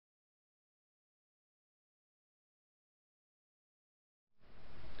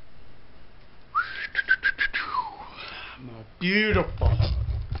Beautiful,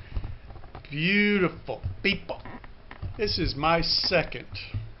 beautiful people. This is my second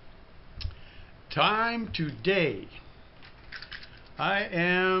time today. I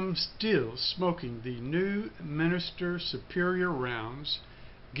am still smoking the new Minister Superior rounds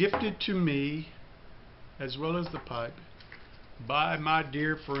gifted to me, as well as the pipe, by my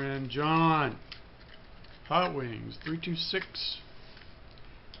dear friend John. Hot Wings 326.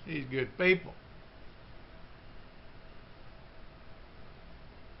 These good people.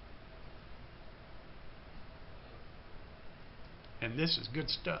 And this is good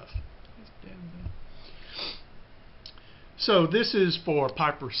stuff. This damn thing. So this is for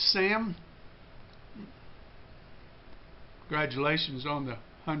Piper Sam. Congratulations on the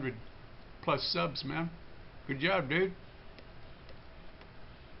 100+ subs, man. Good job, dude.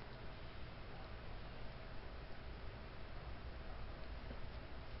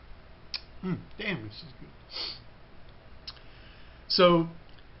 Damn, this is good. So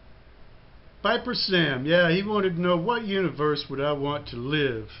Piper Sam, yeah, he wanted to know what universe would I want to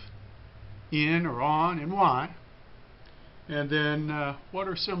live in or on and why. And then what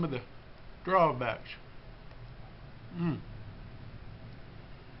are some of the drawbacks?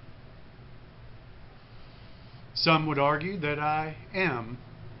 Some would argue that I am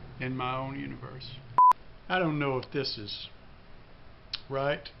in my own universe. I don't know if this is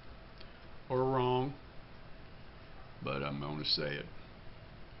right or wrong, but I'm going to say it.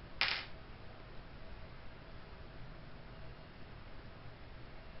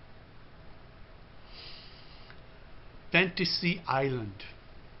 Fantasy Island.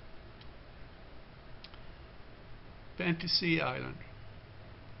 Fantasy Island.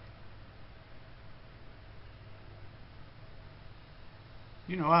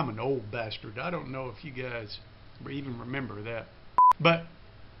 You know, I'm an old bastard. I don't know if you guys even remember that. But,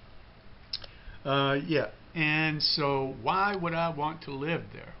 yeah. And so, why would I want to live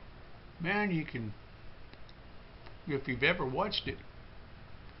there? Man, you can, if you've ever watched it,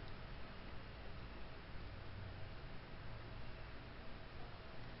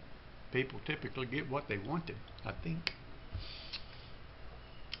 people typically get what they wanted, I think.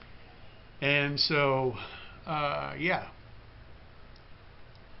 And so, yeah.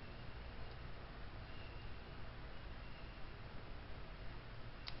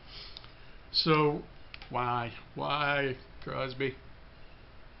 So, why, Crosby?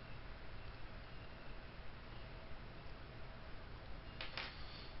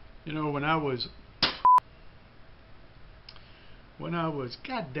 You know, when I was,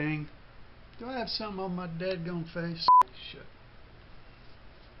 god dang, do I have something on my dadgum face? Shit.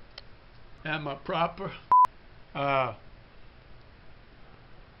 Am I proper?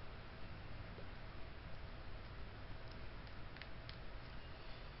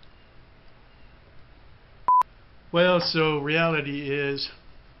 Well, so reality is,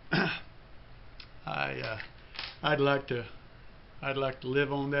 I'd like to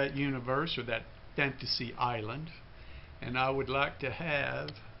live on that universe or that fantasy island, and I would like to have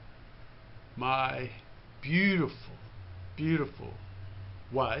my beautiful, beautiful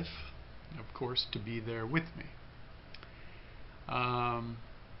wife, of course, to be there with me.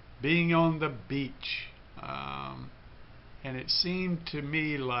 Being on the beach, and it seemed to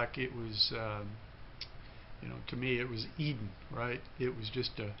me like it was, you know, to me it was Eden, right? It was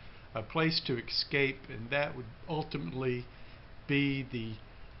just a place to escape, and that would ultimately be the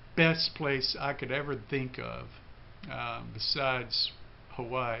best place I could ever think of, besides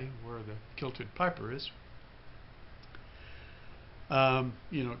Hawaii, where the Kilted Piper is.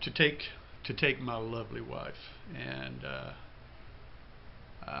 You know, to take my lovely wife, and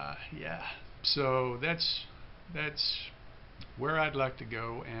yeah. So that's where I'd like to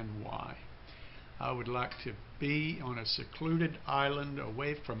go and why. I would like to be on a secluded island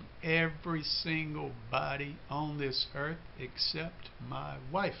away from every single body on this earth except my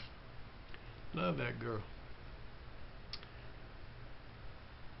wife. Love that girl.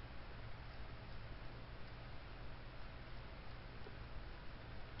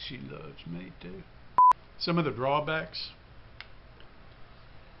 She loves me too. Some of the drawbacks.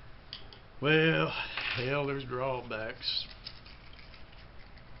 Well, hell, there's drawbacks.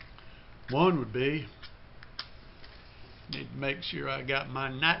 One would be, need to make sure I got my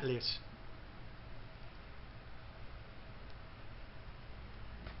nightlies.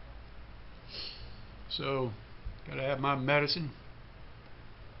 So, gotta have my medicine.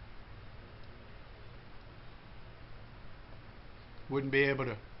 Wouldn't be able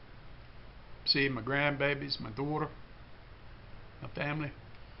to see my grandbabies, my daughter, my family.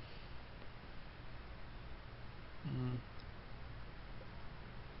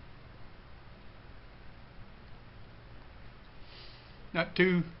 not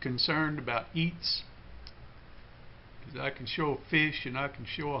too concerned about eats, because I can show a fish and I can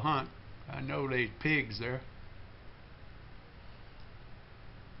show a hunt. I know there's pigs there.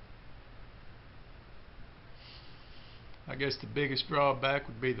 I guess the biggest drawback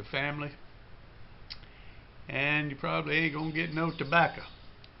would be the family, and you probably ain't gonna get no tobacco.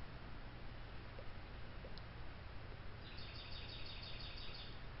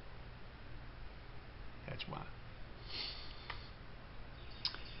 That's why.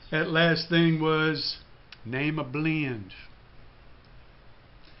 That last thing was name a blend.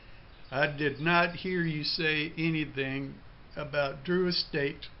 I did not hear you say anything about Drew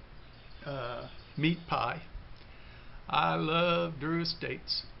Estate meat pie. I love Drew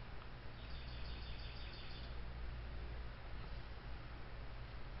Estates.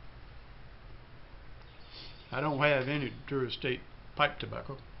 I don't have any Drew Estate pipe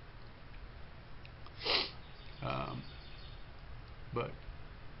tobacco, but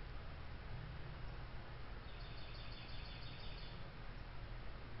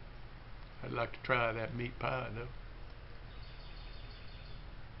I'd like to try that meat pie though.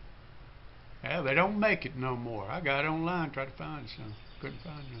 Yeah, they don't make it no more. I got it online, tried to find some. Couldn't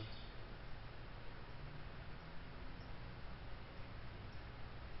find none.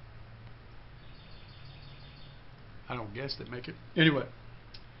 I don't guess they make it. Anyway,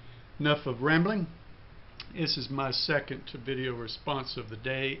 enough of rambling. This is my second video response of the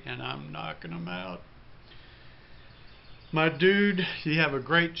day, and I'm knocking them out. My dude, you have a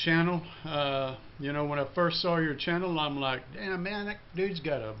great channel. You know, when I first saw your channel, I'm like, damn man, that dude's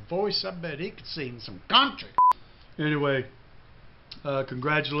got a voice. I bet he could sing some country. Anyway,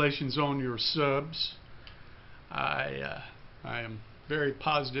 congratulations on your subs. I am very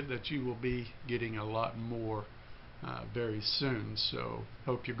positive that you will be getting a lot more very soon. So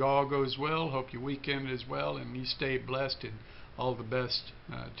hope your GAW goes well, hope your weekend is well, and you stay blessed, and all the best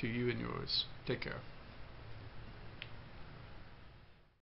to you and yours. Take care.